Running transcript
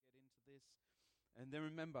this. And then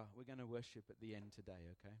remember, we're going to worship at the end today,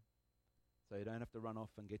 okay? So you don't have to run off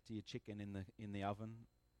and get to your chicken in the oven.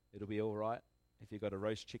 It'll be all right if you've got a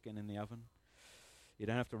roast chicken in the oven. You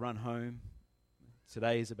don't have to run home.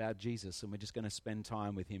 Today is about Jesus, and we're just going to spend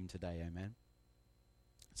time with him today, amen?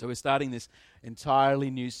 So we're starting this entirely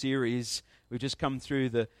new series. We've just come through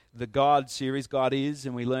the God series, God Is,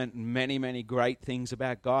 and we learned many, many great things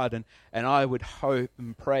about God. And I would hope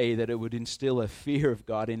and pray that it would instill a fear of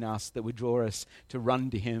God in us that would draw us to run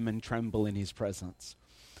to him and tremble in his presence.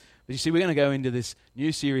 But you see, we're going to go into this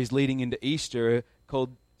new series leading into Easter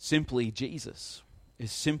called Simply Jesus.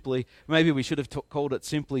 Is simply, maybe we should have called it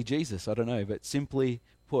Simply Jesus, I don't know, but simply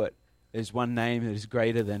put, there's one name that is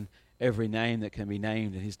greater than every name that can be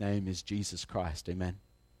named, and his name is Jesus Christ, amen.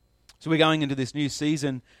 So we're going into this new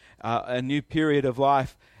season, a new period of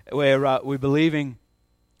life where we're believing,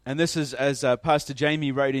 and this is, as Pastor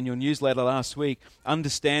Jamie wrote in your newsletter last week,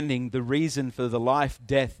 understanding the reason for the life,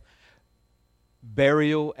 death,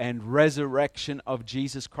 burial, and resurrection of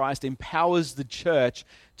Jesus Christ empowers the church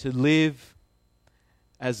to live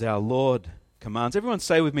as our Lord commands. Everyone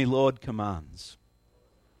say with me, Lord commands.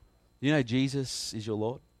 You know Jesus is your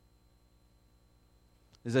Lord?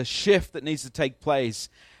 There's a shift that needs to take place.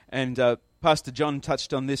 And Pastor John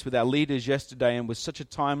touched on this with our leaders yesterday, and was such a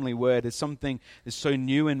timely word. It's something that's so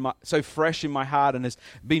new so fresh in my heart, and has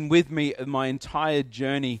been with me my entire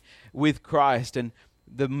journey with Christ. And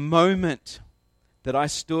the moment that I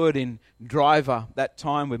stood in Driver that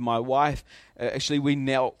time with my wife, actually we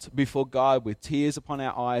knelt before God with tears upon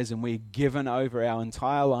our eyes, and we'd given over our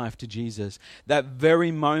entire life to Jesus. That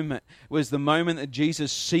very moment was the moment that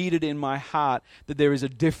Jesus seeded in my heart that there is a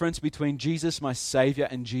difference between Jesus my Savior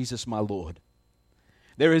and Jesus my Lord.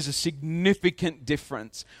 There is a significant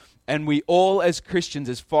difference. And we all as Christians,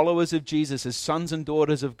 as followers of Jesus, as sons and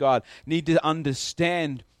daughters of God, need to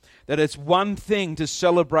understand that it's one thing to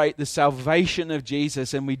celebrate the salvation of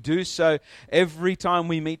Jesus, and we do so every time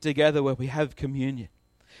we meet together where we have communion.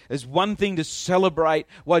 It's one thing to celebrate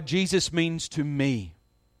what Jesus means to me.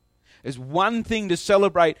 It's one thing to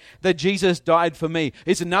celebrate that Jesus died for me.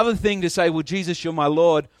 It's another thing to say, well, Jesus, you're my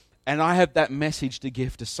Lord, and I have that message to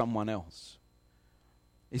give to someone else.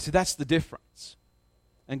 You see, that's the difference.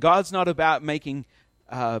 And God's not about making,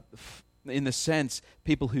 in the sense,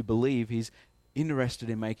 people who believe. He's interested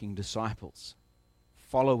in making disciples,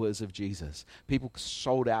 followers of Jesus, people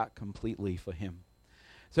sold out completely for him.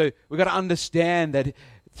 So we've got to understand that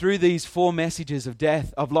through these 4 messages of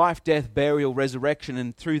death, of life, death, burial, resurrection,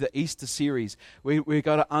 and through the Easter series, we've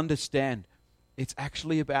got to understand it's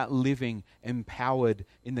actually about living empowered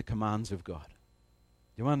in the commands of God.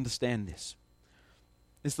 Do you understand this?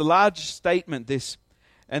 It's the large statement, this,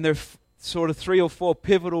 and there are sort of 3 or 4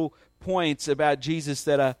 pivotal points about Jesus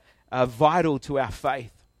that are vital to our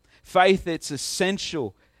faith. Faith, it's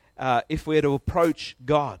essential if we're to approach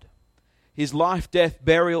God. His life, death,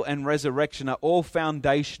 burial, and resurrection are all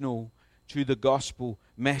foundational to the gospel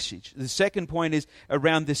message. The second point is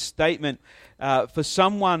around this statement. For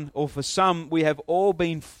someone, or for some, we have all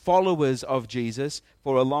been followers of Jesus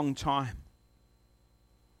for a long time.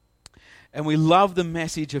 And we love the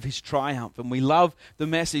message of his triumph, and we love the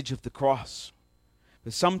message of the cross.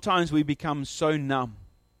 But sometimes we become so numb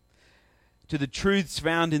to the truths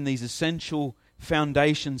found in these essential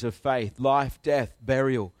foundations of faith: life, death,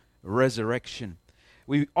 burial, resurrection.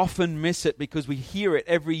 We often miss it because we hear it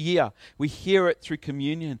every year. We hear it through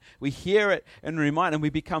communion. We hear it and remind, and we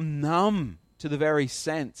become numb to the very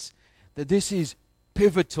sense that this is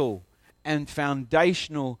pivotal and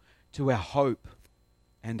foundational to our hope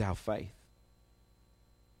and our faith.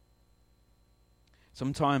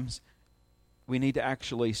 Sometimes we need to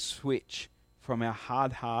actually switch from our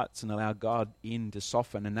hard hearts and allow God in to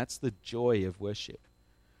soften. And that's the joy of worship.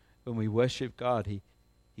 When we worship God, He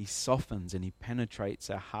softens and He penetrates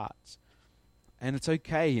our hearts. And it's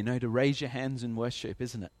okay, to raise your hands in worship,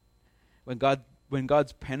 isn't it? When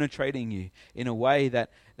God's penetrating you in a way that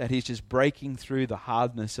He's just breaking through the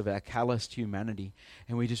hardness of our calloused humanity,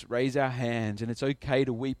 and we just raise our hands, and it's okay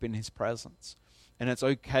to weep in His presence. And it's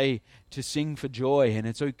okay to sing for joy, and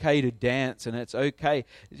it's okay to dance, and it's okay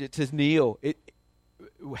to kneel.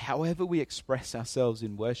 However we express ourselves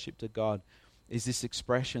in worship to God is this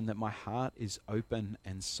expression that my heart is open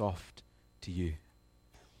and soft to you.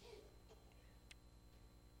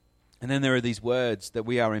 And then there are these words that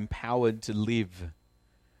we are empowered to live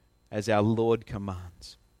as our Lord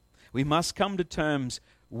commands. We must come to terms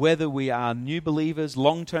whether we are new believers,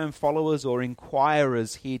 long-term followers, or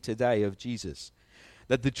inquirers here today of Jesus,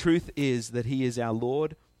 that the truth is that He is our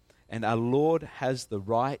Lord, and our Lord has the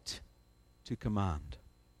right to command.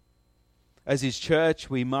 as His church,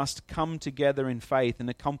 we must come together in faith and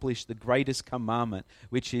accomplish the greatest commandment,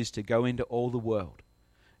 which is to go into all the world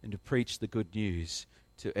and to preach the good news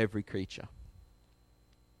to every creature.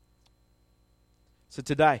 So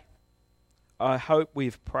today, I hope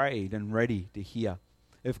we've prayed and ready to hear.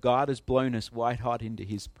 If God has blown us white hot into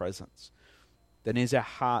His presence, then is our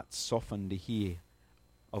hearts softened to hear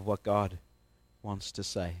of what God wants to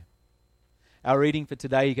say. Our reading for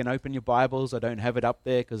today, you can open your Bibles. I don't have it up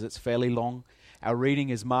there because it's fairly long. Our reading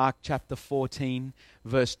is Mark chapter 14,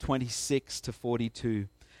 verse 26 to 42.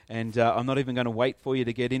 And I'm not even going to wait for you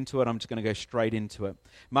to get into it. I'm just going to go straight into it.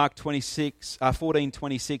 Mark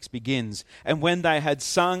 14:26 begins, "And when they had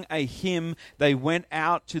sung a hymn, they went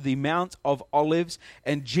out to the Mount of Olives,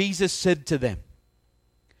 and Jesus said to them,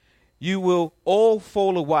 'You will all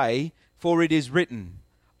fall away, for it is written,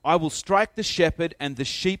 I will strike the shepherd, and the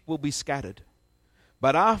sheep will be scattered.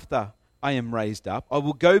 But after I am raised up, I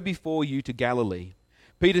will go before you to Galilee.'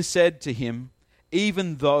 Peter said to him,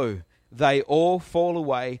 'Even though they all fall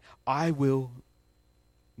away, I will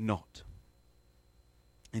not.'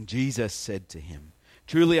 And Jesus said to him,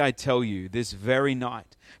 'Truly I tell you, this very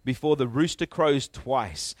night, before the rooster crows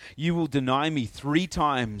twice, you will deny me 3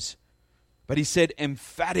 times. But he said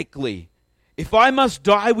emphatically, 'If I must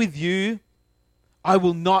die with you, I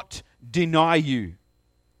will not deny you.'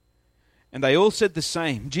 And they all said the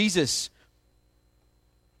same.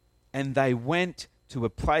 And they went to a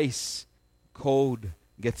place called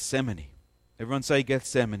Gethsemane." Everyone say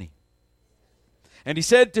Gethsemane. "And he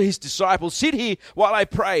said to his disciples, 'Sit here while I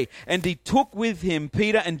pray.' And he took with him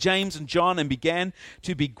Peter and James and John and began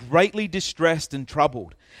to be greatly distressed and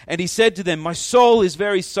troubled. And he said to them, 'My soul is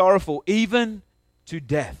very sorrowful, even to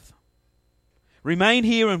death. Remain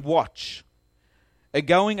here and watch.' And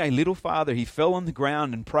going a little farther, he fell on the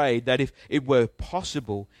ground and prayed that if it were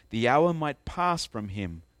possible, the hour might pass from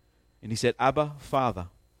him. And he said, 'Abba, Father,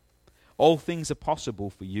 all things are possible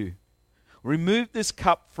for you. Remove this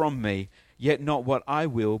cup from me, yet not what I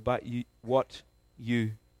will, but what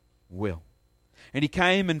you will.' And he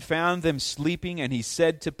came and found them sleeping, and he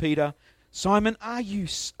said to Peter, 'Simon, are you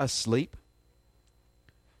asleep?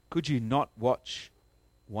 Could you not watch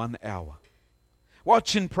 1 hour?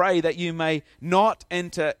 Watch and pray that you may not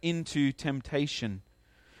enter into temptation.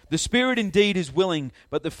 The spirit indeed is willing,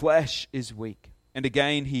 but the flesh is weak.' And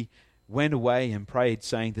again he went away and prayed,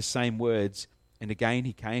 saying the same words. And again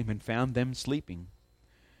he came and found them sleeping.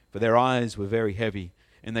 For their eyes were very heavy,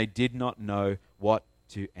 and they did not know what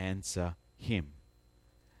to answer him.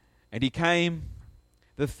 And he came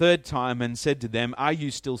the 3rd time and said to them, 'Are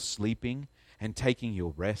you still sleeping and taking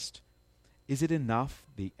your rest? Is it enough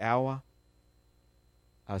the hour?'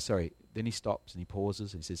 Then he stops and he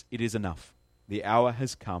pauses and he says, 'It is enough. The hour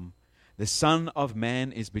has come. The Son of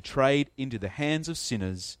Man is betrayed into the hands of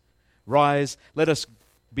sinners. Rise, let us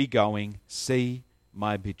be going. See,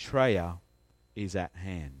 my betrayer is at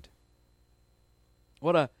hand.'"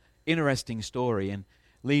 What an interesting story. And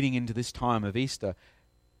leading into this time of Easter,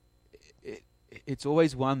 it's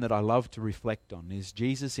always one that I love to reflect on, is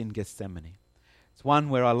Jesus in Gethsemane. It's one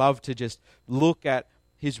where I love to just look at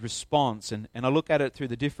his response, and I look at it through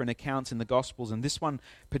the different accounts in the Gospels, and this one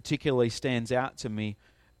particularly stands out to me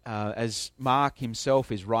as Mark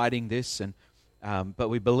himself is writing this, and but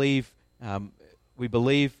we believe,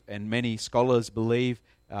 and many scholars believe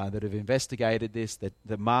that have investigated this,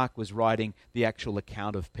 that Mark was writing the actual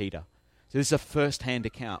account of Peter. So this is a first-hand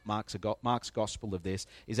account. Mark's gospel of this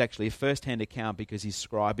is actually a first-hand account because he's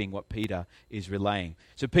scribing what Peter is relaying.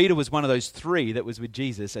 So Peter was one of those 3 that was with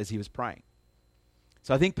Jesus as he was praying.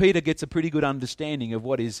 So I think Peter gets a pretty good understanding of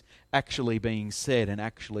what is actually being said and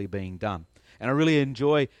actually being done. And I really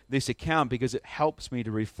enjoy this account because it helps me to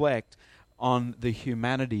reflect on the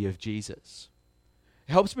humanity of Jesus.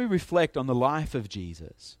 It helps me reflect on the life of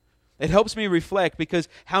Jesus. It helps me reflect because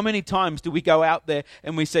how many times do we go out there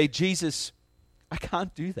and we say, "Jesus, I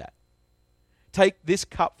can't do that. Take this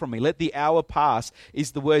cup from me. Let the hour pass,"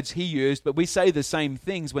 is the words he used, but we say the same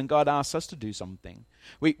things when God asks us to do something.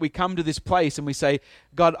 We come to this place and we say,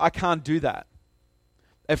 "God, I can't do that."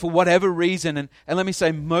 And for whatever reason, and let me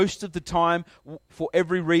say most of the time, for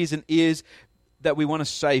every reason, is that we want to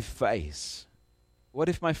save face. What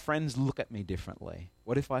if my friends look at me differently?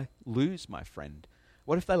 What if I lose my friend?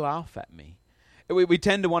 What if they laugh at me? We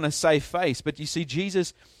tend to want to save face, but you see,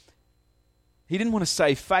 Jesus, he didn't want to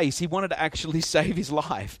save face. He wanted to actually save his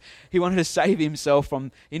life. He wanted to save himself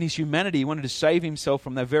from, in his humanity, he wanted to save himself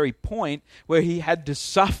from the very point where he had to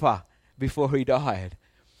suffer before he died.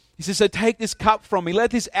 He says, "So take this cup from me.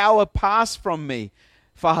 Let this hour pass from me,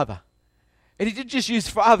 Father." And he didn't just use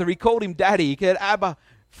Father. He called him Daddy. He said, "Abba,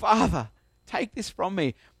 Father, take this from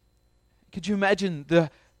me." Could you imagine the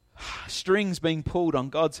strings being pulled on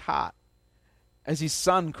God's heart as his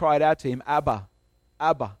son cried out to him, Abba,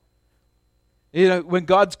 Abba. You know, when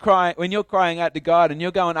you're crying out to God and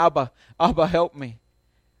you're going, Abba, Abba, help me.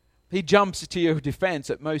 He jumps to your defense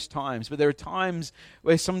at most times, but there are times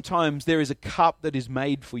where sometimes there is a cup that is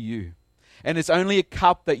made for you, and it's only a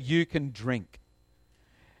cup that you can drink.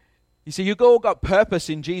 You see, you've all got purpose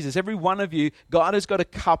in Jesus. Every one of you, God has got a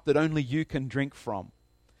cup that only you can drink from.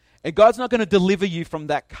 And God's not going to deliver you from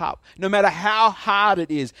that cup, no matter how hard it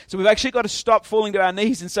is. So we've actually got to stop falling to our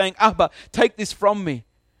knees and saying, Abba, take this from me.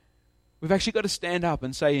 We've actually got to stand up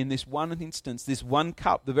and say, in this one instance, this one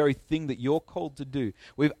cup, the very thing that you're called to do,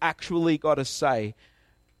 we've actually got to say,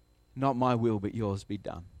 not my will, but yours be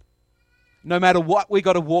done. No matter what we've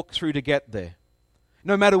got to walk through to get there,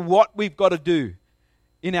 no matter what we've got to do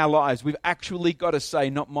in our lives, we've actually got to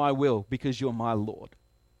say, not my will, because you're my Lord.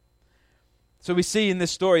 So we see in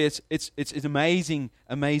this story, it's an amazing,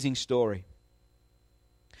 amazing story.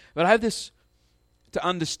 But I have this to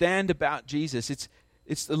understand about Jesus.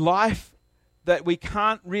 It's the life that we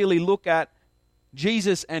can't really look at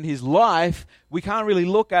Jesus and his life. We can't really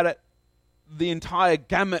look at it, the entire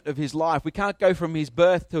gamut of his life. We can't go from his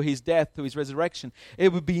birth to his death to his resurrection.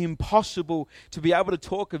 It would be impossible to be able to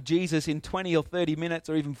talk of Jesus in 20 or 30 minutes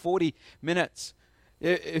or even 40 minutes.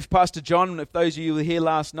 If Pastor John, if those of you were here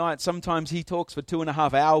last night, sometimes he talks for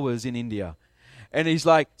 2.5 hours in India. And he's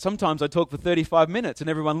like, sometimes I talk for 35 minutes and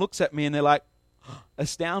everyone looks at me and they're like,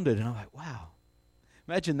 astounded. And I'm like, wow.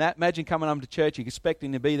 Imagine that. Imagine coming home to church, you're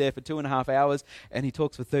expecting to be there for 2.5 hours and he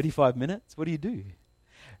talks for 35 minutes. What do you do?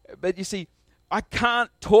 But you see, I can't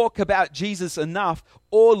talk about Jesus enough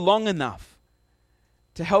or long enough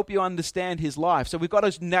to help you understand his life. So we've got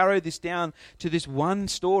to narrow this down to this one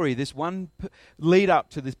story, this one lead up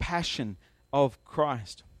to the passion of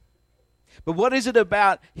Christ. But what is it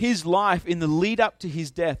about his life in the lead up to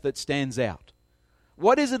his death that stands out?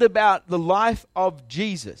 What is it about the life of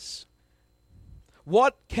Jesus?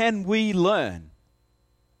 What can we learn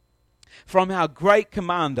from our great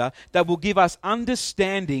commander that will give us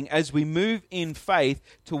understanding as we move in faith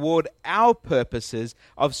toward our purposes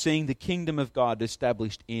of seeing the kingdom of God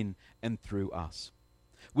established in and through us?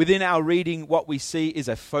 Within our reading, what we see is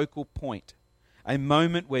a focal point, a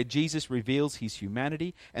moment where Jesus reveals his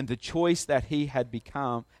humanity and the choice that he had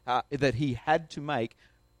to make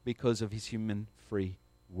because of his human free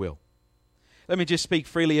will. Let me just speak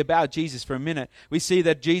freely about Jesus for a minute. We see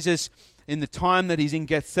that Jesus, in the time that he's in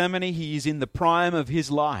Gethsemane, he is in the prime of his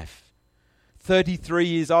life. 33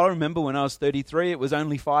 years old. I remember when I was 33, it was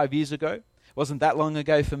only 5 years ago. It wasn't that long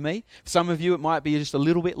ago for me. For some of you, it might be just a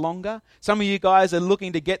little bit longer. Some of you guys are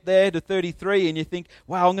looking to get there to 33 and you think,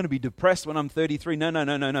 wow, I'm going to be depressed when I'm 33. No.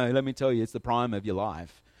 Let me tell you, it's the prime of your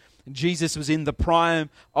life. Jesus was in the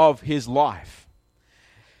prime of his life.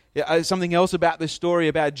 Something else about this story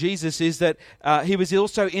about Jesus is that he was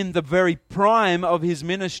also in the very prime of his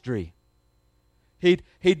ministry. He'd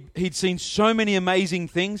seen so many amazing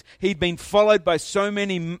things. He'd been followed by so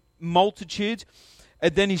many multitudes.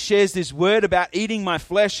 And then he shares this word about eating my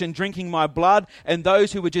flesh and drinking my blood. And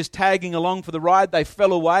those who were just tagging along for the ride, they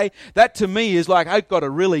fell away. That to me is like, I've got a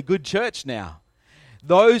really good church now.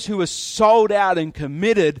 Those who are sold out and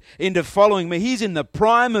committed into following me. He's in the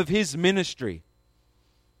prime of his ministry.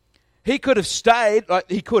 He could have stayed, like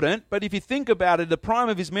he couldn't, but if you think about it, the prime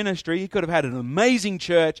of his ministry, he could have had an amazing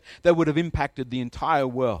church that would have impacted the entire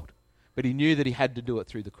world. But he knew that he had to do it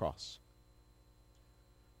through the cross.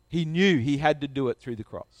 He knew he had to do it through the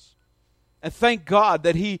cross. And thank God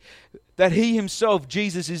that he himself,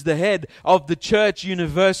 Jesus, is the head of the church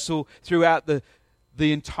universal throughout the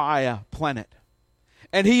entire planet.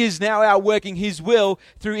 And he is now outworking his will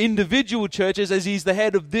through individual churches as he's the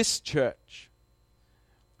head of this church.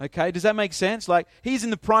 Okay, does that make sense? Like, he's in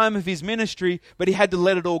the prime of his ministry, but he had to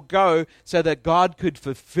let it all go so that God could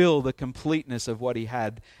fulfill the completeness of what he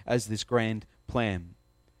had as this grand plan.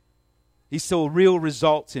 He saw real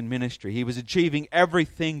results in ministry. He was achieving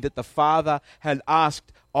everything that the Father had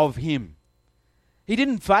asked of him. He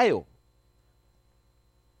didn't fail.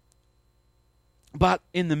 But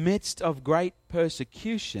in the midst of great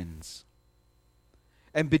persecutions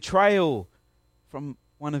and betrayal from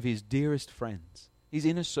one of his dearest friends, his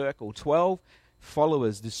inner circle, 12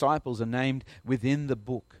 followers, disciples are named within the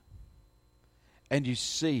book. And you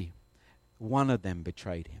see, one of them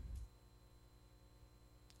betrayed him.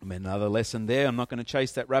 I mean, another lesson there. I'm not going to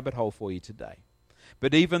chase that rabbit hole for you today.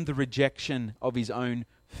 But even the rejection of his own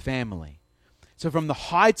family. So from the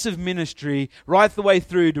heights of ministry right the way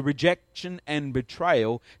through to rejection and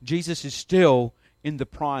betrayal, Jesus is still in the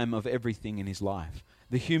prime of everything in his life.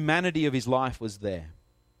 The humanity of his life was there.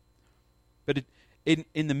 But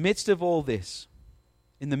in the midst of all this,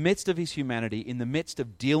 in the midst of his humanity, in the midst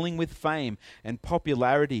of dealing with fame and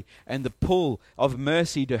popularity and the pull of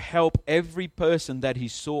mercy to help every person that he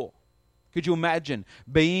saw. Could you imagine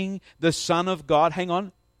being the Son of God? Hang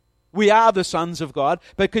on. We are the sons of God.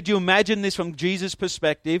 But could you imagine this from Jesus'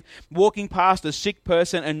 perspective, walking past a sick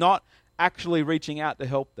person and not actually reaching out to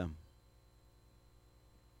help them?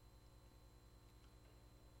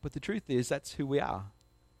 But the truth is, that's who we are.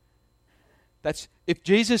 If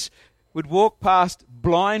Jesus would walk past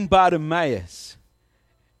blind Bartimaeus,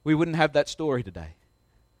 we wouldn't have that story today.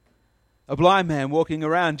 A blind man walking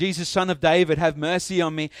around, Jesus, Son of David, have mercy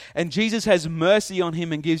on me. And Jesus has mercy on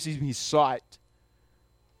him and gives him his sight.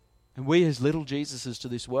 And we as little Jesuses to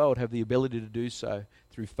this world have the ability to do so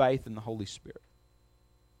through faith in the Holy Spirit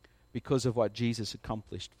because of what Jesus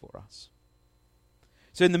accomplished for us.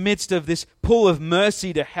 So in the midst of this pull of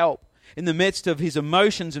mercy to help, in the midst of his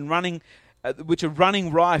emotions and which are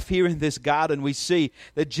running rife here in this garden, we see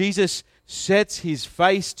that Jesus sets his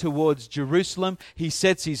face towards Jerusalem. He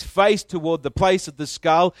sets his face toward the place of the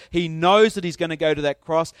skull. He knows that he's going to go to that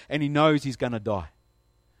cross, and he knows he's going to die.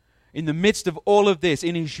 In the midst of all of this,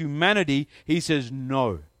 in his humanity, he says,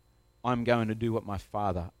 no, I'm going to do what my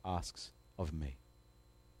Father asks of me.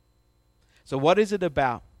 So what is it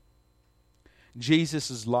about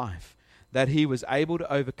Jesus' life that he was able to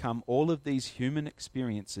overcome all of these human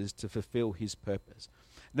experiences to fulfill his purpose?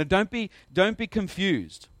 Now don't be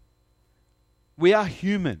confused. We are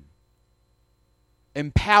human,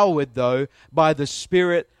 empowered though by the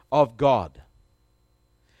Spirit of God.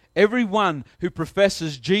 Everyone who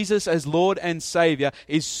professes Jesus as Lord and Savior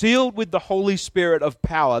is sealed with the Holy Spirit of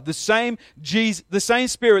power. The same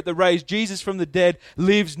Spirit that raised Jesus from the dead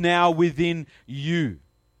lives now within you.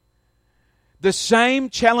 The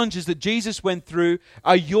same challenges that Jesus went through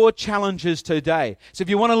are your challenges today. So if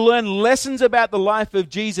you want to learn lessons about the life of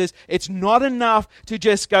Jesus, it's not enough to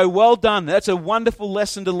just go, well done. That's a wonderful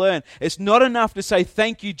lesson to learn. It's not enough to say,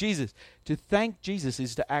 thank you, Jesus. To thank Jesus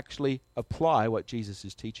is to actually apply what Jesus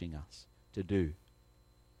is teaching us to do.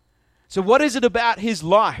 So what is it about his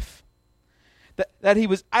life that he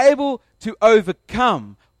was able to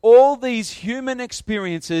overcome all these human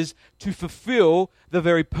experiences to fulfill the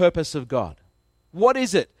very purpose of God? What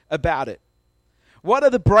is it about it? What are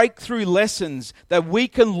the breakthrough lessons that we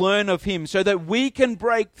can learn of him so that we can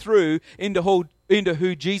break through into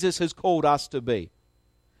who Jesus has called us to be?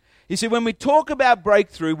 You see, when we talk about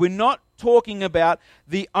breakthrough, we're not talking about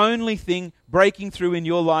the only thing breaking through in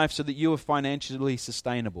your life so that you are financially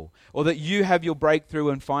sustainable, or that you have your breakthrough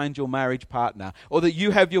and find your marriage partner, or that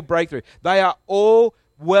you have your breakthrough. They are all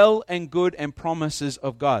well and good and promises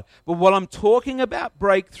of God. But what I'm talking about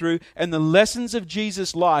breakthrough and the lessons of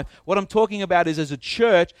Jesus' life, what I'm talking about is as a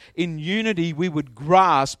church in unity, we would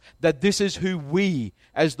grasp that this is who we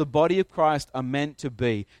as the body of Christ are meant to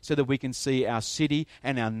be, so that we can see our city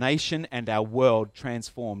and our nation and our world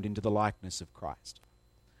transformed into the likeness of Christ.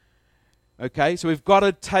 Okay, so we've got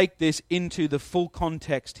to take this into the full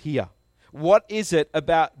context here. What is it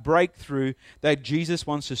about breakthrough that Jesus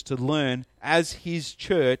wants us to learn as his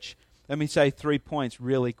church? Let me say 3 points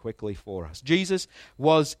really quickly for us. Jesus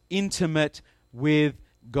was intimate with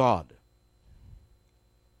God.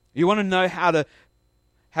 You want to know how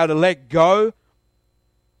to let go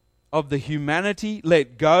of the humanity,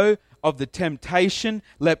 let go of the temptation,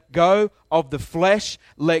 let go of the flesh,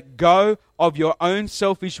 let go of your own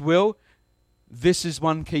selfish will? This is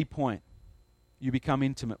one key point. You become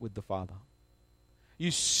intimate with the Father. You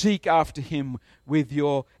seek after him with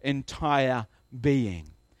your entire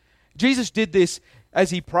being. Jesus did this as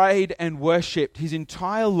he prayed and worshipped. His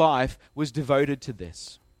entire life was devoted to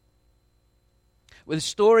this. With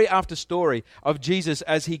story after story of Jesus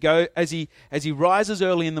as he rises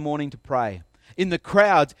early in the morning to pray. In the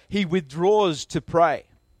crowds, he withdraws to pray.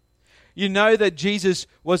 You know that Jesus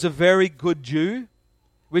was a very good Jew,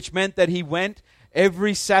 which meant that he went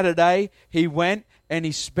every Saturday. He went and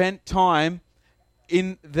he spent time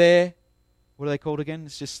in their, what are they called again?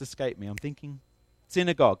 It's just escaped me. I'm thinking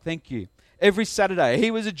synagogue. Thank you. Every Saturday.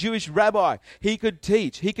 He was a Jewish rabbi. He could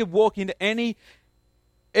teach. He could walk into any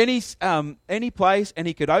place and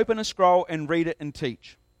he could open a scroll and read it and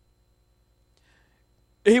teach.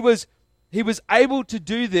 He was able to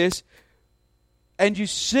do this, and you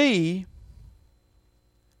see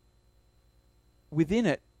within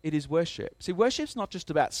it, it is worship. See, worship's not just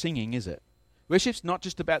about singing, is it? Worship's not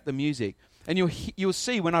just about the music. And you'll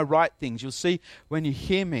see when I write things, you'll see when you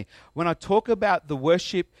hear me, when I talk about the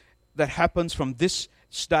worship that happens from this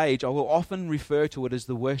stage, I will often refer to it as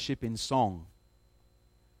the worship in song.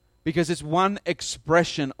 Because it's one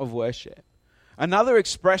expression of worship. Another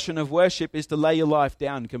expression of worship is to lay your life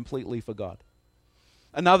down completely for God.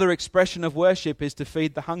 Another expression of worship is to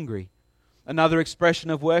feed the hungry. Another expression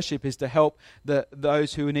of worship is to help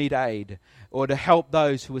those who need aid, or to help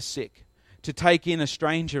those who are sick, to take in a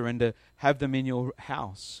stranger and to have them in your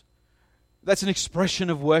house. That's an expression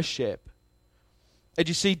of worship. And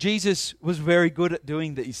you see, Jesus was very good at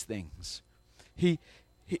doing these things.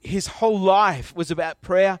 His whole life was about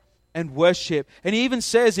prayer and worship. And he even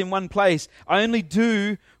says in one place, I only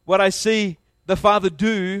do what I see the Father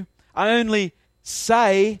do. I only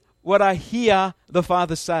say what I hear the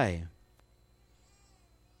Father say.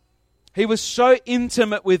 He was so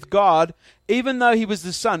intimate with God, even though he was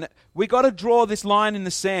the Son. We got to draw this line in the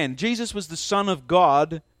sand. Jesus was the Son of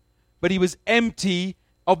God, but he was empty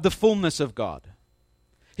of the fullness of God.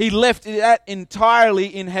 He left that entirely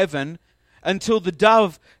in heaven until the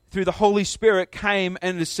dove through the Holy Spirit came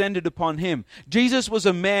and descended upon him. Jesus was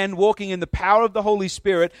a man walking in the power of the Holy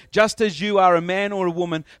Spirit, just as you are a man or a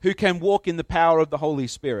woman who can walk in the power of the Holy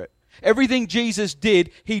Spirit. Everything Jesus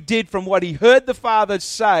did, he did from what he heard the Father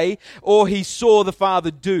say or he saw the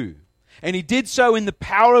Father do. And he did so in the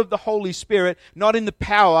power of the Holy Spirit, not in the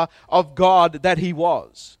power of God that he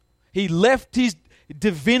was. He left his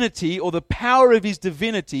divinity, or the power of his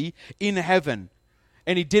divinity, in heaven.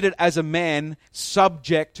 And he did it as a man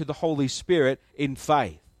subject to the Holy Spirit in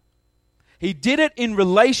faith. He did it in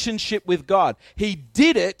relationship with God. He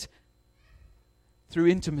did it through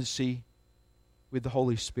intimacy with the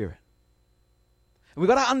Holy Spirit. And we've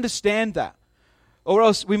got to understand that, or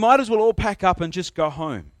else we might as well all pack up and just go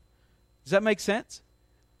home. Does that make sense?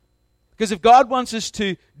 Because if God wants us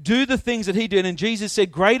to do the things that he did, and Jesus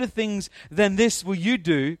said, greater things than this will you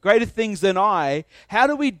do, greater things than I, how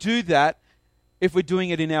do we do that if we're doing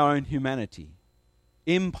it in our own humanity?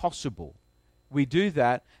 Impossible. We do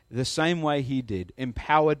that the same way he did,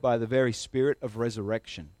 empowered by the very Spirit of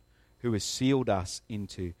resurrection, who has sealed us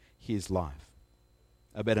into his life.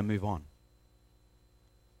 I better move on.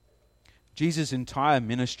 Jesus' entire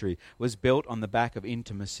ministry was built on the back of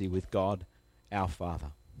intimacy with God, our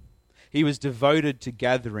Father. He was devoted to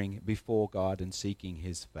gathering before God and seeking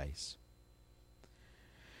his face.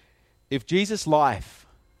 If Jesus' life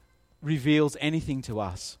reveals anything to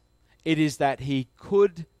us, it is that he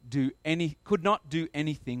could not do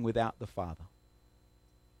anything without the Father.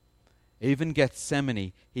 Even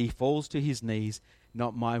Gethsemane, he falls to his knees,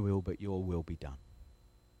 not my will, but your will be done.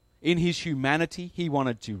 In his humanity, he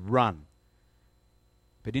wanted to run.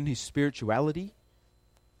 But in his spirituality,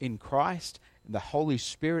 in Christ, the Holy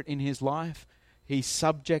Spirit in his life, he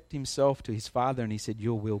subjected himself to his Father and he said,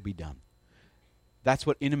 your will be done. That's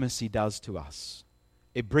what intimacy does to us.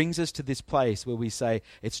 It brings us to this place where we say,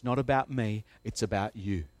 it's not about me, it's about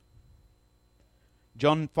you.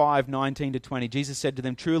 John 5:19-20, Jesus said to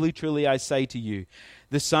them, truly, truly, I say to you,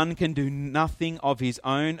 the Son can do nothing of his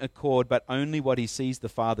own accord, but only what he sees the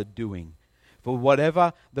Father doing. For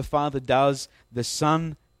whatever the Father does, the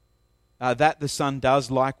Son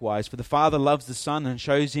does likewise. For the Father loves the Son and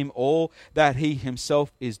shows him all that he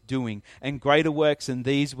himself is doing. And greater works than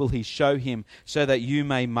these will he show him, so that you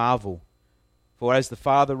may marvel. For as the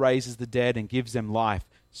Father raises the dead and gives them life,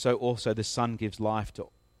 so also the Son gives life to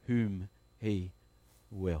whom he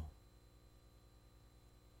will.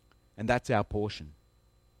 And that's our portion.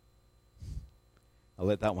 I'll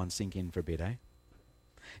let that one sink in for a bit, eh?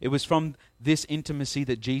 It was from this intimacy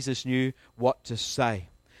that Jesus knew what to say,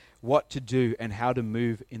 what to do, and how to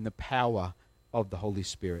move in the power of the Holy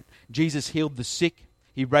Spirit. Jesus healed the sick.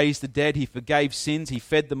 He raised the dead. He forgave sins. He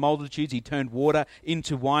fed the multitudes. He turned water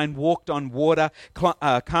into wine, walked on water,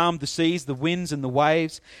 calmed the seas, the winds and the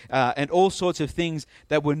waves, and all sorts of things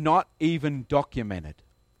that were not even documented.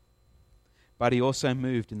 But he also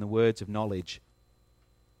moved in the words of knowledge.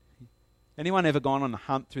 Anyone ever gone on a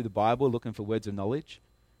hunt through the Bible looking for words of knowledge?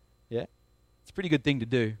 Yeah? It's a pretty good thing to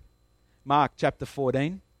do. Mark chapter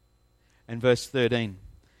 14 and verse 13.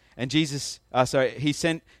 And he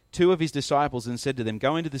sent 2 of his disciples and said to them,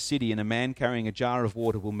 go into the city, and a man carrying a jar of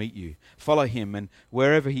water will meet you. Follow him, and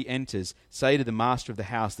wherever he enters, say to the master of the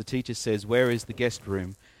house, the teacher says, where is the guest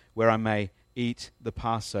room where I may eat the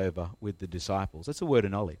Passover with the disciples? That's a word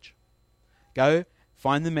of knowledge. Go,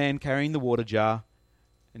 find the man carrying the water jar,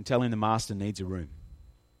 and tell him the master needs a room.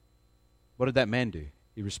 What did that man do?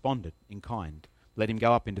 He responded in kind. Let him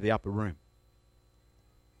go up into the upper room.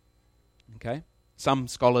 Okay? Some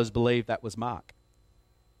scholars believe that was Mark.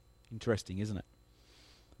 Interesting, isn't it?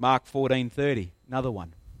 Mark 14:30, another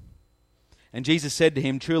one. And Jesus said to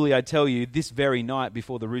him, truly I tell you, this very night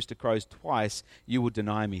before the rooster crows twice, you will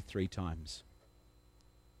deny me 3 times.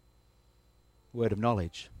 Word of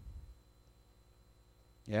knowledge.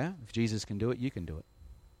 Yeah? If Jesus can do it, you can do it.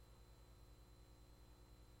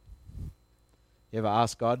 You ever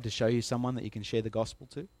ask God to show you someone that you can share the gospel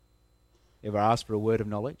to? You ever ask for a word of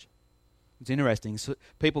knowledge? It's interesting. So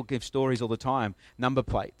people give stories all the time. Number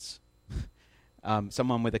plates.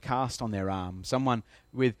 Someone with a cast on their arm. Someone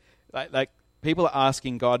with... Like people are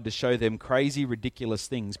asking God to show them crazy, ridiculous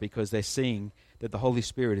things because they're seeing that the Holy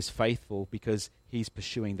Spirit is faithful because He's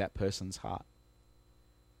pursuing that person's heart.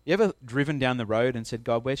 You ever driven down the road and said,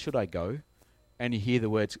 God, where should I go? And you hear the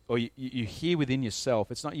words, or you hear within yourself.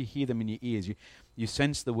 It's not you hear them in your ears. You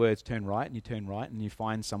sense the words, turn right, and you turn right, and you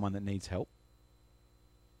find someone that needs help.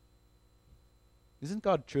 Isn't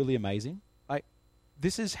God truly amazing?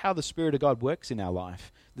 This is how the Spirit of God works in our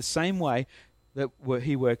life. The same way that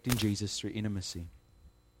He worked in Jesus through intimacy.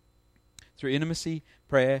 Through intimacy,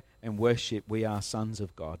 prayer, and worship, we are sons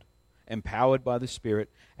of God, empowered by the Spirit,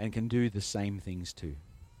 and can do the same things too.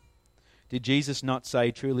 Did Jesus not say,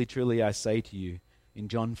 truly, truly, I say to you, in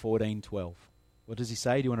John 14:12? What does He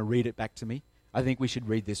say? Do you want to read it back to me? I think we should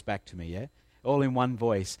read this back to me, yeah? All in one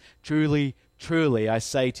voice. Truly, truly, I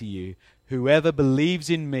say to you, whoever believes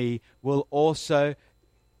in me will also...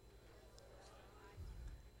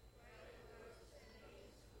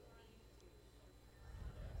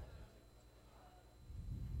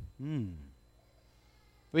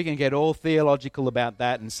 We can get all theological about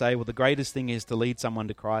that and say, well, the greatest thing is to lead someone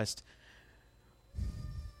to Christ.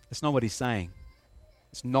 That's not what He's saying.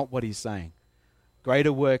 It's not what He's saying.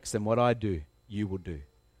 Greater works than what I do, you will do.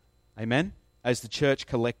 Amen? As the church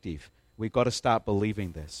collective, we've got to start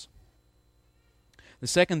believing this. The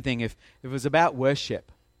second thing, if it was about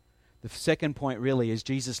worship, the second point really is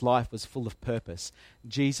Jesus' life was full of purpose.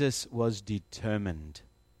 Jesus was determined.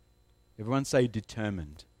 Everyone say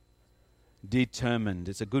determined. Determined.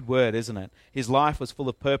 It's a good word, isn't it? His life was full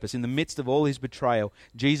of purpose. In the midst of all His betrayal,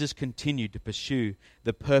 Jesus continued to pursue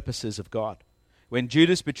the purposes of God. When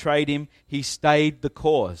Judas betrayed Him, He stayed the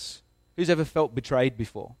course. Who's ever felt betrayed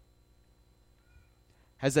before?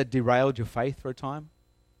 Has that derailed your faith for a time?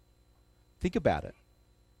 Think about it.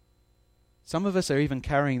 Some of us are even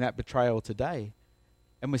carrying that betrayal today.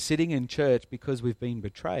 And we're sitting in church because we've been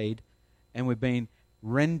betrayed and we've been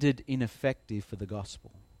rendered ineffective for the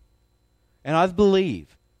gospel. And I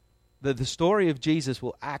believe that the story of Jesus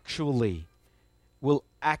will actually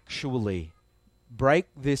break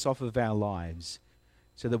this off of our lives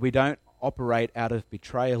so that we don't operate out of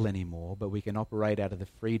betrayal anymore, but we can operate out of the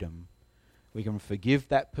freedom. We can forgive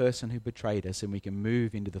that person who betrayed us and we can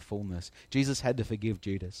move into the fullness. Jesus had to forgive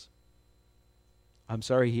Judas. I'm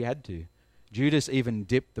sorry, He had to. Judas even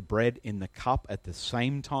dipped the bread in the cup at the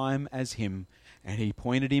same time as him, and he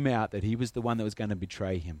pointed him out that he was the one that was going to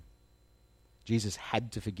betray him. Jesus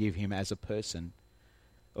had to forgive him as a person,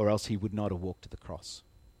 or else He would not have walked to the cross.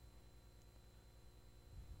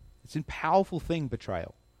 It's a powerful thing,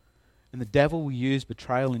 betrayal. And the devil will use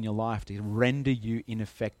betrayal in your life to render you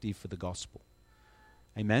ineffective for the gospel.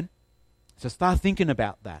 Amen? So start thinking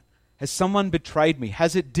about that. Has someone betrayed me?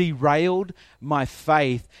 Has it derailed my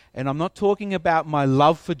faith? And I'm not talking about my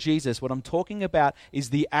love for Jesus. What I'm talking about is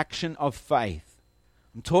the action of faith.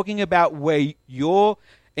 I'm talking about where your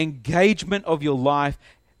engagement of your life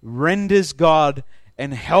renders God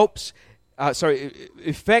and helps,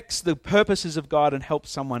 affects the purposes of God and helps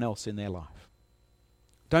someone else in their life.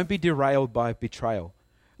 Don't be derailed by betrayal.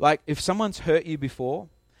 Like if someone's hurt you before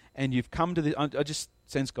and you've come to I just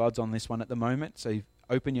sense God's on this one at the moment, so you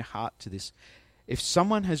open your heart to this. If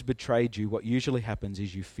someone has betrayed you, what usually happens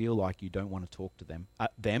is you feel like you don't want to talk to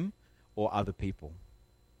them or other people.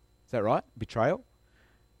 Is that right? Betrayal?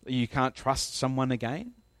 You can't trust someone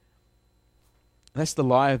again? That's the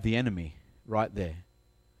lie of the enemy right there.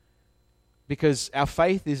 Because our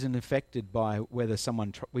faith isn't affected by whether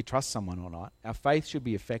we trust someone or not. Our faith should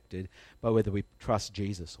be affected by whether we trust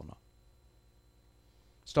Jesus or not.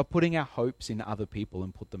 Stop putting our hopes in other people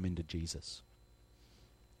and put them into Jesus.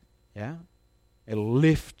 Yeah? It'll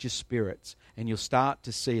lift your spirits and you'll start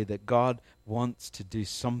to see that God wants to do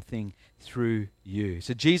something through you.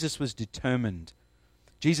 So Jesus was determined.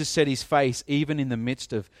 Jesus set His face even in the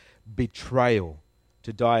midst of betrayal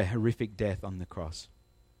to die a horrific death on the cross.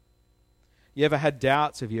 You ever had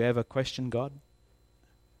doubts? Have you ever questioned God?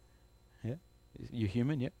 Yeah? You're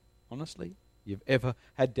human, yeah? Honestly? You've ever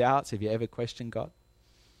had doubts? Have you ever questioned God?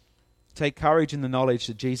 Take courage in the knowledge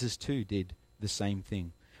that Jesus too did the same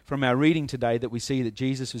thing. From our reading today that we see that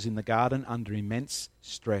Jesus was in the garden under immense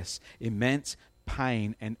stress, immense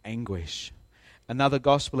pain and anguish. Another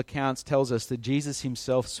gospel account tells us that Jesus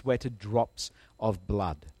Himself sweated drops of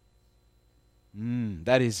blood.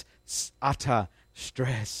 That is utter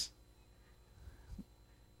stress.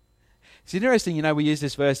 It's interesting, we use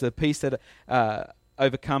this verse, the peace that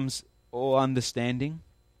overcomes all understanding,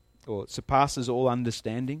 or surpasses all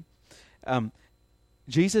understanding.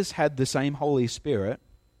 Jesus had the same Holy Spirit,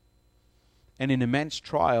 and in immense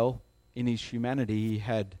trial in his humanity, he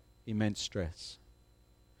had immense stress.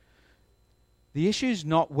 The issue is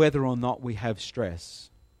not whether or not we have stress.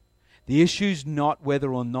 The issue is not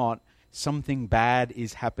whether or not something bad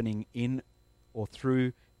is happening in or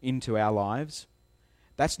through into our lives.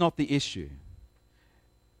 That's not the issue.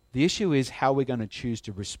 The issue is how we're going to choose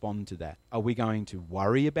to respond to that. Are we going to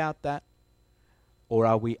worry about that? Or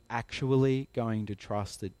are we actually going to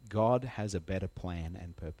trust that God has a better plan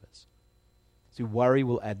and purpose? See, worry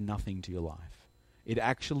will add nothing to your life. It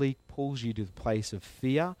actually pulls you to the place of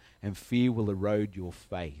fear, and fear will erode your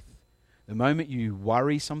faith. The moment you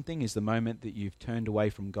worry something is the moment that you've turned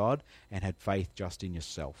away from God and had faith just in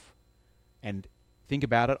yourself. And think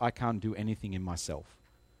about it, I can't do anything in myself.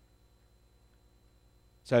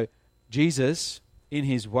 So Jesus, in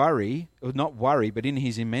his worry, or not worry, but in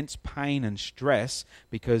his immense pain and stress,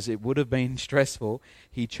 because it would have been stressful,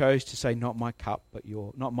 he chose to say, not my cup, but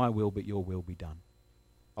not my will, but your will be done.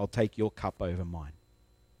 I'll take your cup over mine.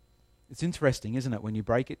 It's interesting, isn't it, when you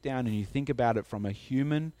break it down and you think about it from a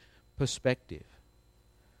human perspective.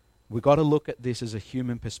 We've got to look at this as a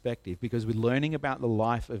human perspective because we're learning about the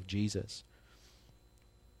life of Jesus.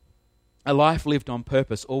 A life lived on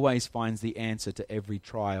purpose always finds the answer to every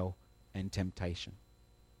trial and temptation.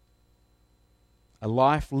 A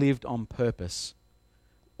life lived on purpose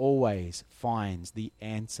always finds the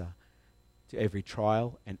answer to every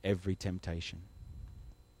trial and every temptation.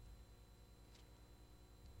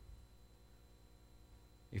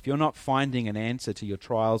 If you're not finding an answer to your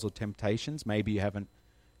trials or temptations, maybe you haven't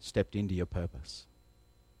stepped into your purpose.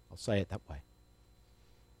 I'll say it that way.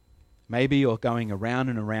 Maybe you're going around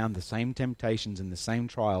and around the same temptations and the same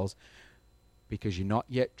trials because you're not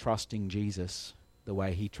yet trusting Jesus the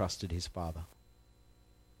way he trusted his Father.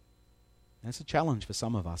 That's a challenge for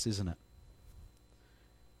some of us, isn't it?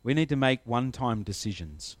 We need to make one-time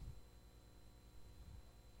decisions.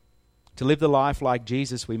 To live the life like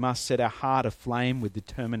Jesus, we must set our heart aflame with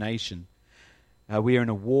determination. We are in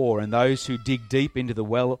a war, and those who dig deep into the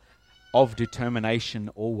well of determination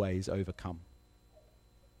always overcome.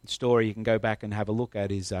 The story you can go back and have a look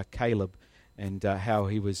at is Caleb and how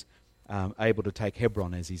he was able to take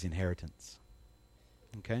Hebron as his inheritance.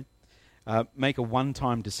 Okay? Make a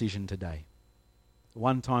one-time decision today.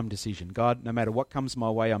 One-time decision. God, no matter what comes my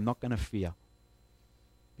way, I'm not going to fear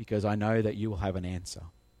because I know that you will have an answer.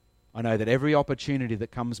 I know that every opportunity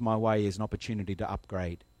that comes my way is an opportunity to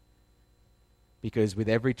upgrade. Because with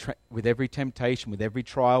every temptation, with every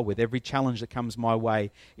trial, with every challenge that comes my way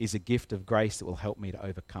is a gift of grace that will help me to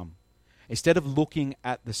overcome. Instead of looking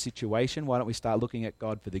at the situation, why don't we start looking at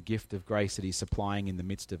God for the gift of grace that he's supplying in the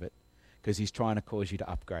midst of it? Because he's trying to cause you to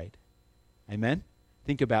upgrade. Amen?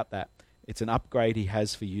 Think about that. It's an upgrade he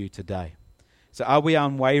has for you today. So are we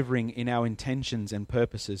unwavering in our intentions and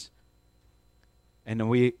purposes? And are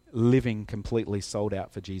we living completely sold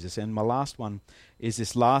out for Jesus? And my last one is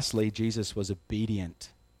this. Lastly, Jesus was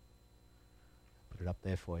obedient. Put it up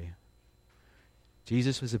there for you.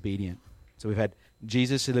 Jesus was obedient. So we've had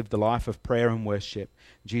Jesus who lived the life of prayer and worship.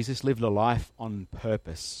 Jesus lived a life on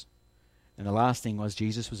purpose. And the last thing was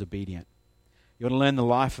Jesus was obedient. You want to learn the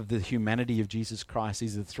life of the humanity of Jesus Christ.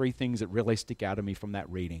 These are the three things that really stick out to me from that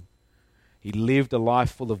reading. He lived a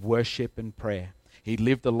life full of worship and prayer. He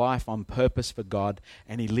lived a life on purpose for God,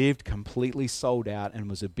 and he lived completely sold out and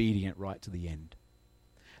was obedient right to the end.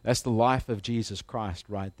 That's the life of Jesus Christ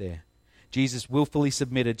right there. Jesus willfully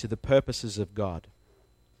submitted to the purposes of God.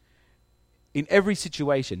 In every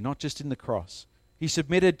situation, not just in the cross. He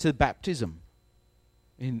submitted to baptism.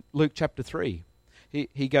 In Luke chapter 3,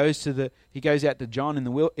 he goes out to John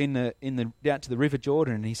out to the River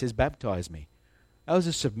Jordan, and he says, "Baptize me." That was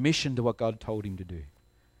a submission to what God told him to do.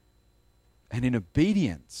 And in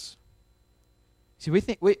obedience. See,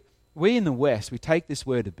 we in the West, we take this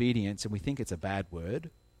word obedience and we think it's a bad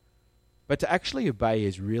word. But to actually obey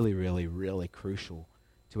is really, really, really crucial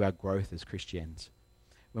to our growth as Christians.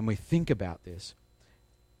 When we think about this,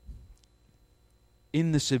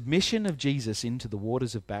 in the submission of Jesus into the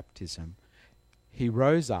waters of baptism, he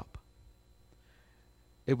rose up.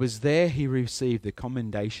 It was there he received the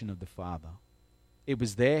commendation of the Father. It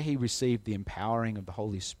was there he received the empowering of the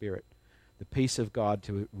Holy Spirit, the peace of God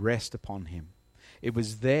to rest upon him. It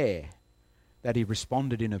was there that he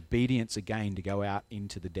responded in obedience again to go out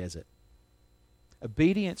into the desert.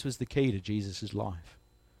 Obedience was the key to Jesus' life.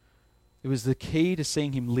 It was the key to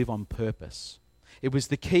seeing him live on purpose. It was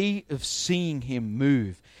the key of seeing him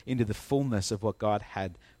move into the fullness of what God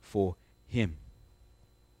had for Him.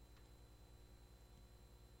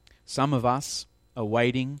 Some of us are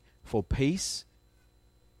waiting for peace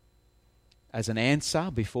as an answer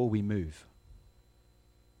before we move.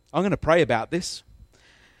 I'm going to pray about this.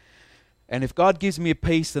 And if God gives me a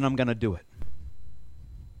peace, then I'm going to do it.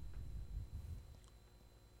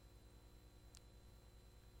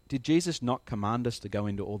 Did Jesus not command us to go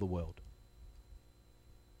into all the world?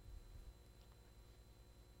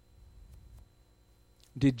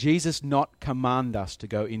 Did Jesus not command us to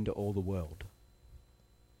go into all the world?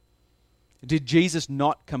 Did Jesus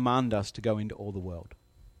not command us to go into all the world?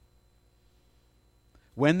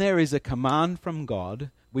 When there is a command from God,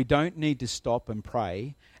 we don't need to stop and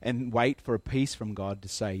pray and wait for a peace from God to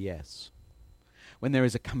say yes. When there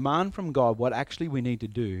is a command from God, what actually we need to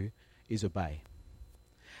do is obey.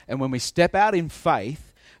 And when we step out in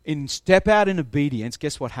faith, step out in obedience,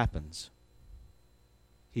 guess what happens?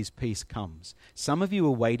 His peace comes. Some of you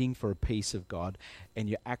are waiting for a peace of God and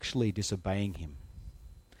you're actually disobeying Him.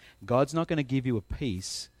 God's not going to give you a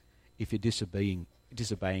peace if you're disobeying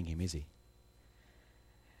Him, is He?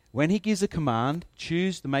 When He gives a command,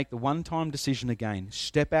 choose to make the one-time decision again.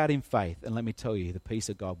 Step out in faith, and let me tell you, the peace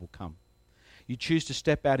of God will come. You choose to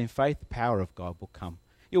step out in faith, the power of God will come.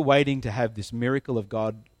 You're waiting to have this miracle of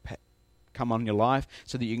God come on your life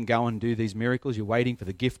so that you can go and do these miracles. You're waiting for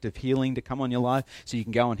the gift of healing to come on your life so you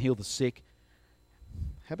can go and heal the sick.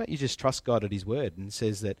 How about you just trust God at His word and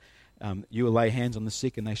says that you will lay hands on the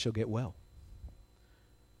sick and they shall get well.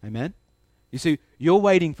 Amen? You see, you're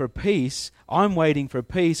waiting for peace. I'm waiting for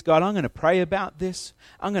peace. God, I'm going to pray about this.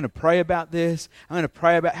 I'm going to pray about this. I'm going to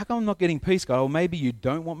pray about, how come I'm not getting peace, God? Well, maybe you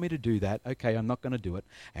don't want me to do that. Okay, I'm not going to do it.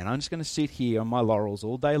 And I'm just going to sit here on my laurels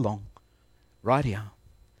all day long, right here,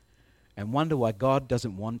 and wonder why God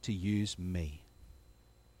doesn't want to use me.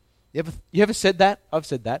 You ever said that? I've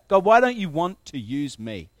said that. God, why don't you want to use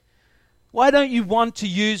me? Why don't you want to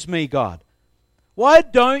use me, God? Why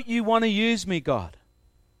don't you want to use me, God?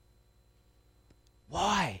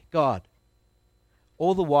 Why, God?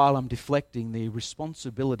 All the while I'm deflecting the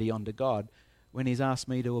responsibility onto God when He's asked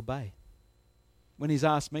me to obey. When He's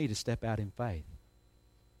asked me to step out in faith.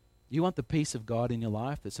 You want the peace of God in your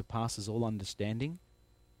life that surpasses all understanding?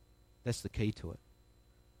 That's the key to it.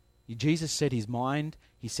 Jesus set His mind,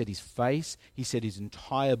 He set His face, He set His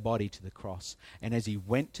entire body to the cross. And as He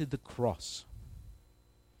went to the cross,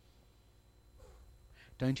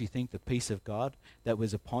 don't you think the peace of God that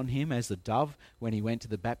was upon Him as the dove when He went to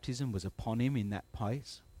the baptism was upon Him in that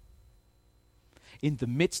place? In the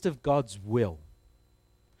midst of God's will,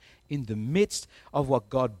 in the midst of what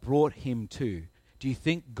God brought Him to, do you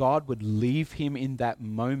think God would leave Him in that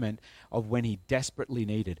moment of when He desperately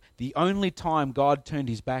needed? The only time God turned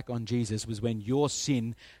His back on Jesus was when your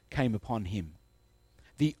sin came upon Him.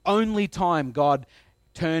 The only time God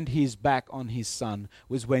turned His back on His Son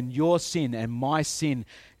was when your sin and my sin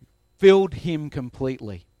filled Him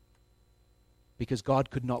completely. Because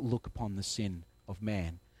God could not look upon the sin of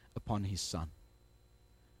man upon His Son.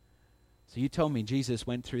 So you tell me Jesus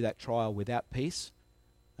went through that trial without peace,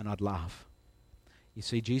 and I'd laugh. You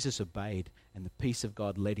see, Jesus obeyed, and the peace of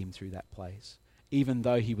God led Him through that place, even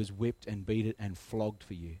though He was whipped and beaten and flogged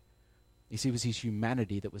for you. You see, it was His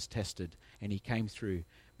humanity that was tested, and He came through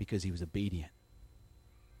because He was obedient.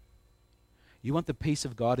 You want the peace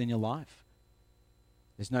of God in your life?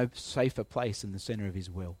 There's no safer place in the center of His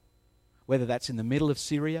will. Whether that's in the middle of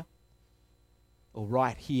Syria or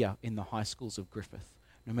right here in the high schools of Griffith,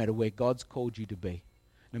 no matter where God's called you to be.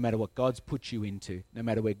 No matter what God's put you into, no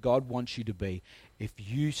matter where God wants you to be, if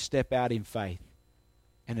you step out in faith,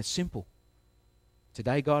 and it's simple.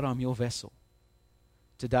 Today, God, I'm your vessel.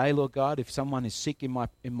 Today, Lord God, if someone is sick in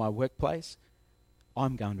my workplace,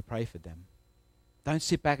 I'm going to pray for them. Don't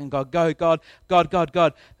sit back and go, God,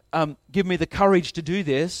 give me the courage to do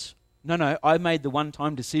this. No, I made the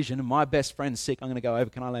one-time decision, and my best friend's sick. I'm going to go over,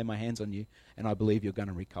 can I lay my hands on you? And I believe you're going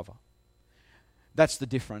to recover. That's the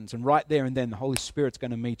difference. And right there and then, the Holy Spirit's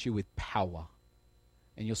going to meet you with power.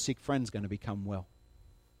 And your sick friend's going to become well.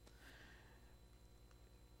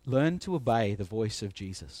 Learn to obey the voice of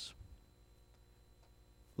Jesus.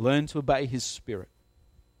 Learn to obey His Spirit.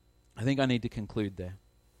 I think I need to conclude there.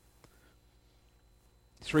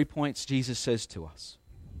 3 points Jesus says to us.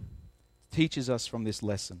 Teaches us from this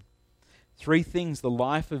lesson. 3 things the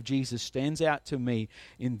life of Jesus stands out to me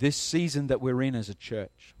in this season that we're in as a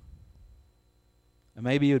church. And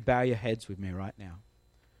maybe you would bow your heads with me right now.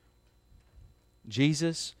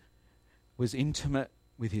 Jesus was intimate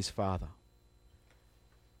with His Father.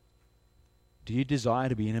 Do you desire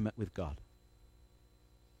to be intimate with God?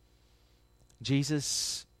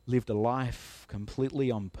 Jesus lived a life completely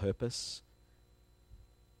on purpose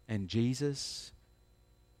And Jesus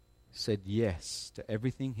said yes to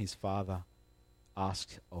everything his Father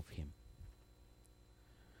asked of him.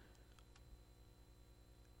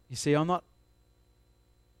 You see, the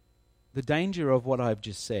danger of what I've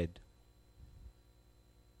just said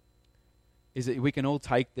is that we can all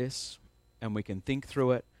take this and we can think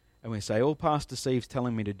through it and we say, all Pastor Steve's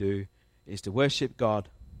telling me to do is to worship God,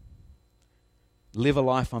 live a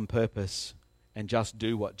life on purpose, and just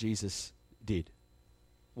do what Jesus did.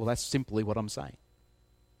 Well, that's simply what I'm saying.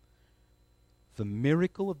 The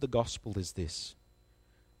miracle of the gospel is this: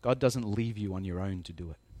 God doesn't leave you on your own to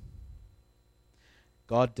do it.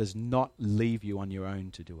 God does not leave you on your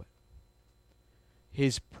own to do it.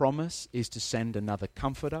 His promise is to send another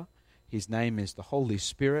comforter. His name is the Holy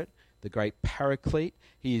Spirit, the great paraclete.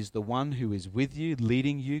 He is the one who is with you,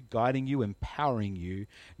 leading you, guiding you, empowering you,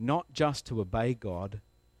 not just to obey God,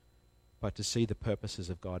 but to see the purposes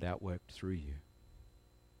of God outworked through you.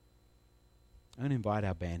 I'm going to invite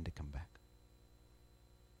our band to come back.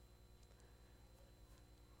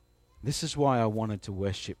 This is why I wanted to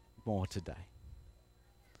worship more today.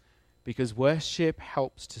 Because worship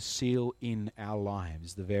helps to seal in our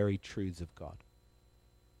lives the very truths of God.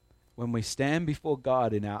 When we stand before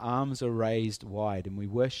God and our arms are raised wide and we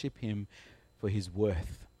worship Him for His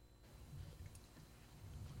worth.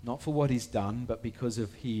 Not for what He's done, but because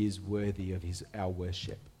of He is worthy of our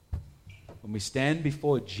worship. When we stand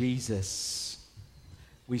before Jesus,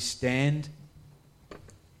 we stand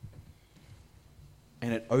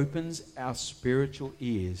and it opens our spiritual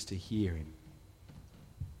ears to hear Him.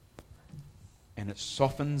 And it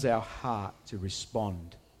softens our heart to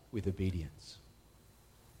respond with obedience.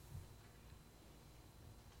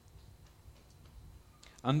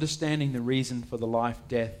 Understanding the reason for the life,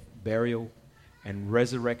 death, burial, and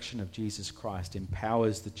resurrection of Jesus Christ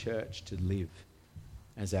empowers the church to live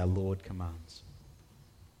as our Lord commands.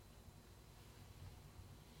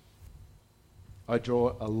 I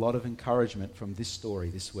draw a lot of encouragement from this story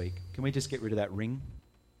this week. Can we just get rid of that ring?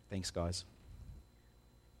 Thanks, guys.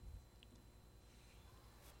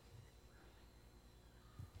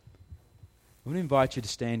 I'm going to invite you to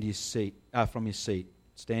stand to your seat, from your seat.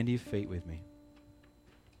 Stand to your feet with me.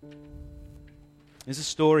 There's a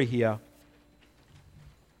story here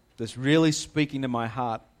that's really speaking to my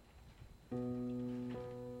heart. I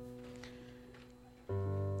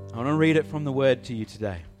want to read it from the Word to you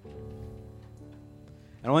today.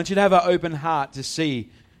 And I want you to have an open heart to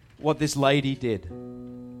see what this lady did.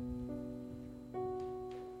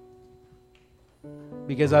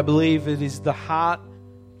 Because I believe it is the heart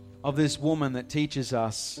of this woman that teaches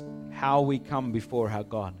us how we come before our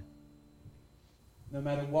God. No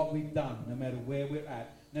matter what we've done, no matter where we're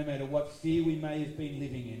at, no matter what fear we may have been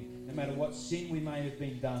living in, no matter what sin we may have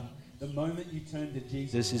been done, the moment you turn to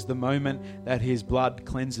Jesus is the moment that His blood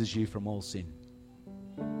cleanses you from all sin.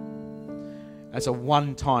 That's a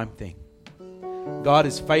one-time thing. God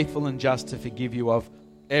is faithful and just to forgive you of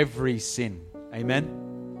every sin.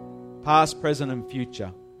 Amen? Past, present, and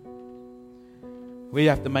future. We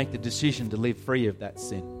have to make the decision to live free of that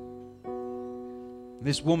sin.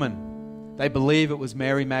 This woman, they believe it was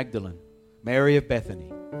Mary Magdalene, Mary of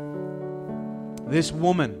Bethany. This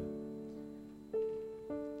woman,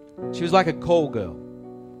 she was like a call girl.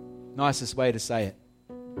 Nicest way to say it.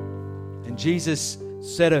 And Jesus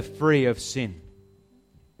set her free of sin.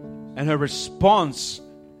 And her response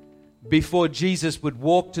before Jesus would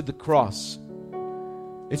walk to the cross,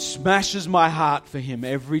 it smashes my heart for Him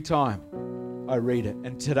every time I read it.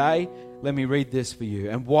 And today, let me read this for you.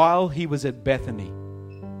 And while He was at Bethany,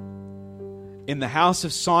 in the house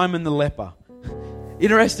of Simon the leper,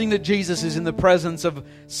 interesting that Jesus is in the presence of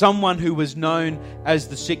someone who was known as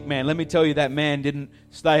the sick man. Let me tell you, that man didn't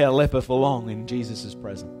stay a leper for long in Jesus'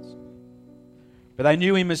 presence. But they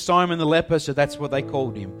knew him as Simon the leper, so that's what they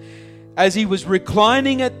called him. As he was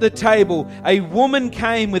reclining at the table, a woman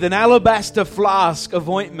came with an alabaster flask of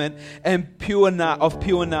ointment and pure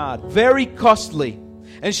nard, very costly.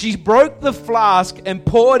 And she broke the flask and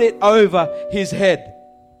poured it over His head.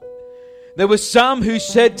 There were some who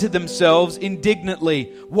said to themselves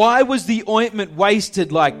indignantly, "Why was the ointment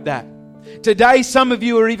wasted like that?" Today, some of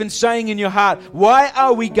you are even saying in your heart, "Why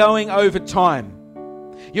are we going over time?"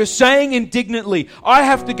 You're saying indignantly, "I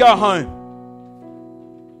have to go home."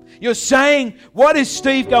 You're saying, "What is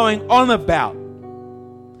Steve going on about?"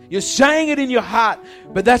 You're saying it in your heart,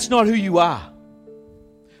 but that's not who you are.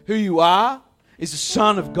 Who you are is a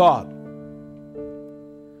son of God.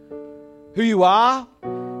 Who you are,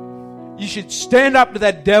 you should stand up to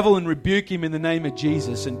that devil and rebuke him in the name of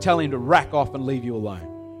Jesus and tell him to rack off and leave you alone.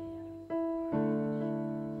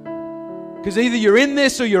 Because either you're in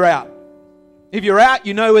this or you're out. If you're out,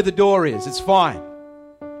 you know where the door is. It's fine.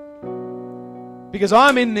 Because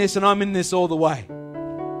I'm in this and I'm in this all the way.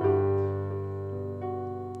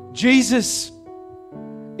 Jesus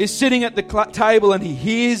is sitting at the table and he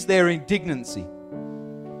hears their indignancy.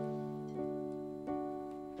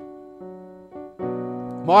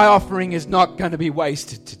 My offering is not going to be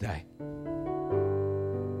wasted today.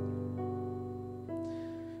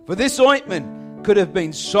 For this ointment could have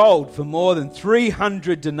been sold for more than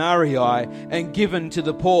 300 denarii and given to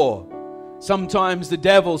the poor. Sometimes the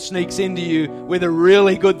devil sneaks into you with a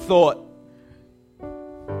really good thought.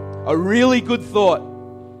 A really good thought.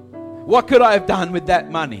 What could I have done with that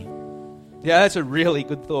money? Yeah, that's a really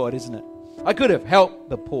good thought, isn't it? I could have helped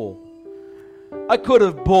the poor. I could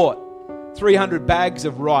have bought 300 bags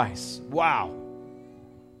of rice. Wow.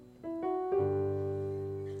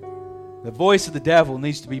 The voice of the devil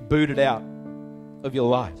needs to be booted out of your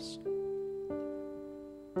lives.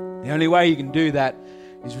 The only way you can do that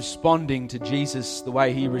is responding to Jesus the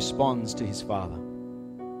way he responds to his Father.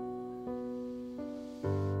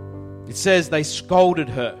 It says they scolded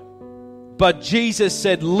her, but Jesus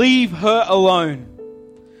said, "Leave her alone.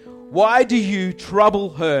 Why do you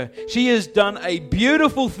trouble her? She has done a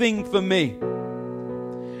beautiful thing for me.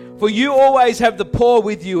 For you always have the poor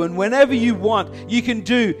with you, and whenever you want, you can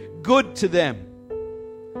do good to them.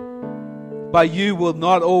 But you will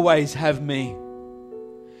not always have me.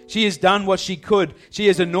 She has done what she could. She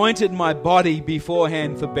has anointed my body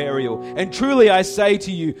beforehand for burial. And truly I say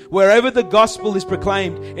to you, wherever the gospel is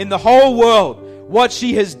proclaimed in the whole world, what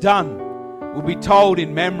she has done will be told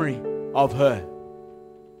in memory of her."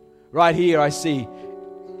 Right here I see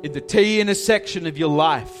in the T intersection of your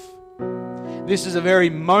life. This is a very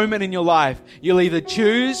moment in your life. You'll either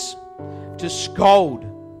choose to scold.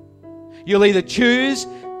 You'll either choose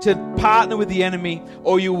to partner with the enemy,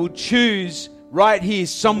 or you will choose right here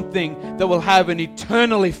something that will have an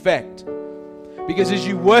eternal effect. Because as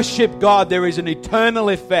you worship God, there is an eternal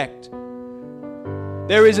effect.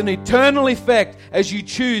 There is an eternal effect as you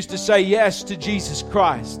choose to say yes to Jesus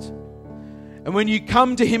Christ. And when you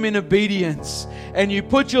come to Him in obedience and you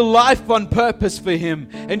put your life on purpose for Him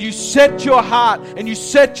and you set your heart and you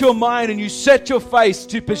set your mind and you set your face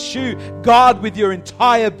to pursue God with your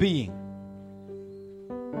entire being,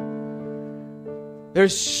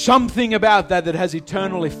 there's something about that that has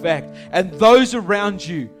eternal effect. And those around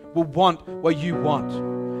you will want what you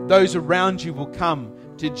want. Those around you will come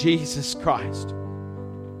to Jesus Christ.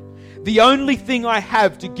 The only thing I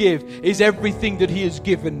have to give is everything that He has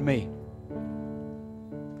given me.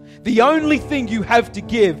 The only thing you have to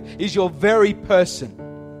give is your very person.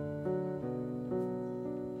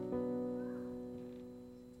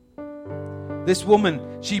 This woman,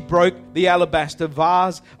 she broke the alabaster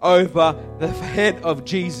vase over the head of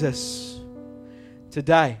Jesus.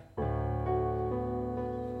 Today,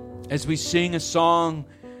 as we sing a song,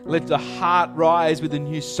 let the heart rise with a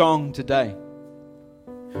new song today.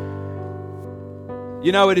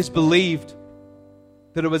 You know, it is believed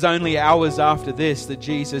that it was only hours after this that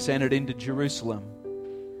Jesus entered into Jerusalem.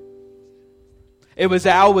 It was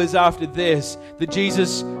hours after this that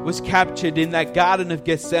Jesus was captured in that Garden of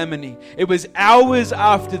Gethsemane. It was hours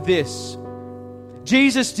after this.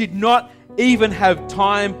 Jesus did not even have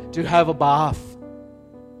time to have a bath.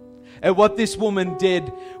 And what this woman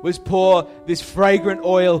did was pour this fragrant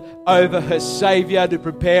oil over her Savior to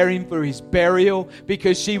prepare Him for His burial,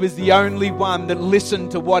 because she was the only one that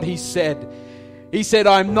listened to what He said. He said,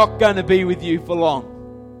 "I'm not going to be with you for long."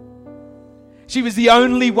 She was the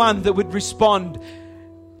only one that would respond.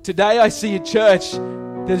 Today I see a church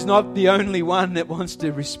that's not the only one that wants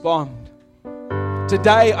to respond.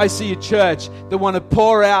 Today I see a church that want to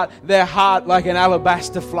pour out their heart like an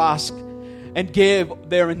alabaster flask and give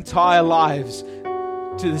their entire lives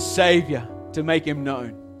to the Savior to make Him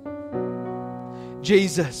known.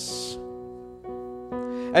 Jesus,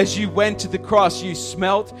 as you went to the cross, you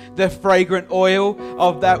smelt the fragrant oil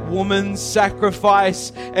of that woman's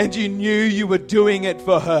sacrifice, and you knew you were doing it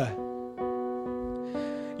for her.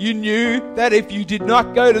 You knew that if you did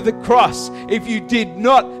not go to the cross, if you did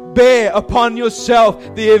not bear upon yourself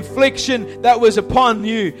the affliction that was upon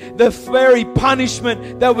you, the very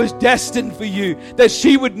punishment that was destined for you, that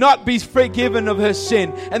she would not be forgiven of her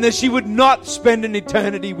sin and that she would not spend an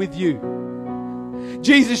eternity with you.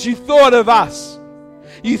 Jesus, you thought of us.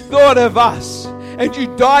 You thought of us and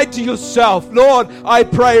you died to yourself. Lord, I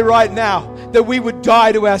pray right now that we would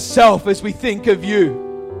die to ourselves as we think of you.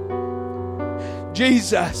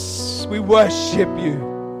 Jesus, we worship you.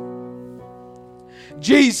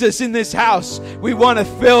 Jesus, in this house, we want to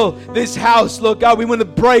fill this house, Lord God. We want to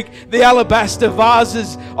break the alabaster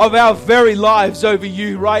vases of our very lives over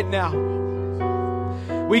you right now.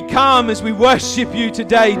 We come as we worship you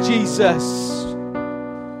today, Jesus.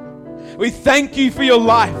 We thank you for your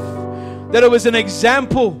life, that it was an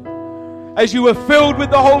example as you were filled with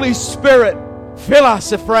the Holy Spirit. Fill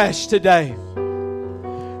us afresh today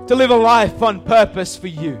to live a life on purpose for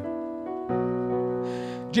you.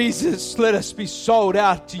 Jesus, let us be sold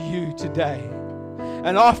out to you today,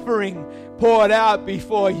 an offering poured out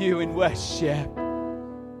before you in worship.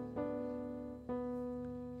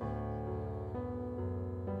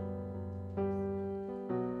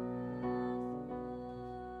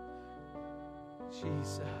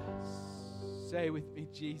 Jesus. Say with me,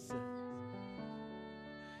 Jesus.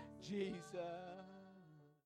 Jesus.